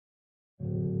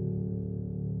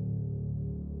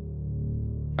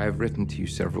I have written to you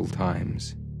several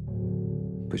times,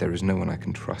 but there is no one I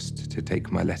can trust to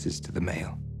take my letters to the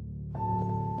mail.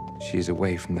 She is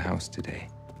away from the house today.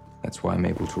 That's why I'm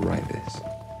able to write this.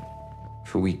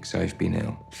 For weeks I've been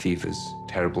ill, fevers,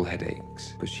 terrible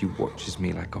headaches, but she watches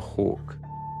me like a hawk.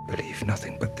 Believe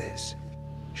nothing but this.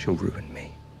 She'll ruin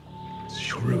me.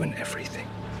 She'll ruin everything.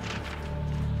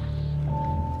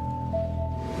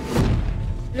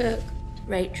 Look,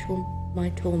 Rachel, my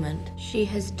torment. She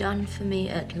has done for me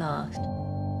at last.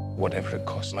 Whatever it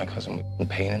cost my cousin in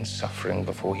pain and suffering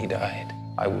before he died,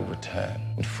 I will return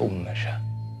in full measure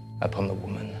upon the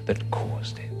woman that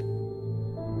caused it.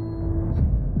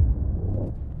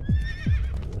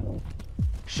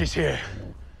 She's here.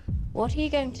 What are you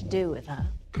going to do with her?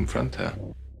 Confront her.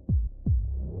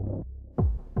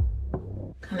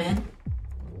 Come in.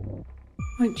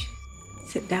 Won't you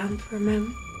sit down for a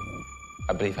moment?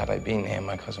 I believe had I been here,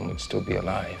 my cousin would still be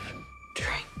alive.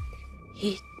 Drink.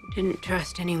 He didn't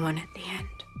trust anyone at the end,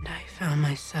 and I found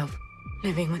myself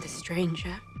living with a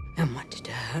stranger and wanted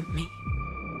to hurt me.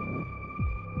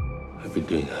 I've been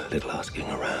doing a little asking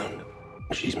around.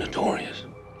 She's notorious.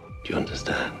 Do you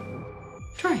understand?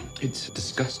 Try. It's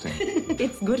disgusting.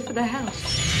 It's good for the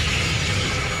house.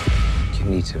 You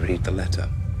need to read the letter.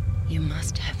 You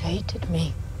must have hated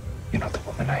me. You're not the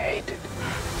woman I hated.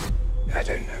 I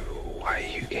don't know why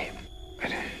you came. I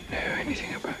don't know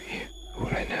anything about you. All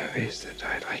I know is that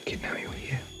I like it now you're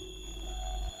here.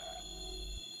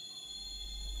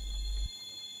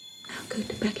 Now go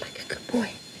to bed like a good boy.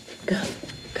 Go,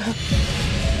 go.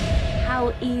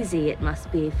 How easy it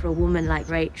must be for a woman like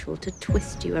Rachel to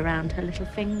twist you around her little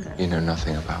finger. You know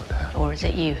nothing about her. Or is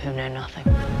it you who know nothing?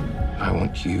 I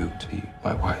want you to be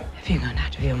my wife. Have you gone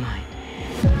out of your mind?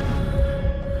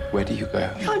 Where do you go?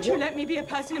 Can't you let me be a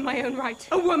person in my own right?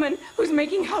 A woman who's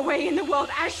making her way in the world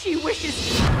as she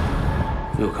wishes.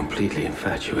 You're completely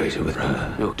infatuated with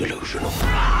her. You're delusional.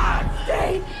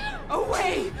 Stay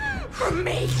away from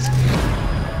me!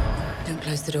 Don't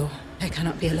close the door. I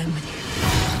cannot be alone with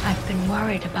you. I've been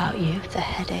worried about you. The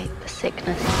headache, the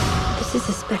sickness. This is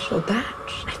a special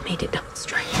batch. I've made it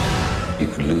demonstrate. You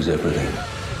could lose everything.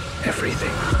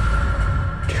 Everything.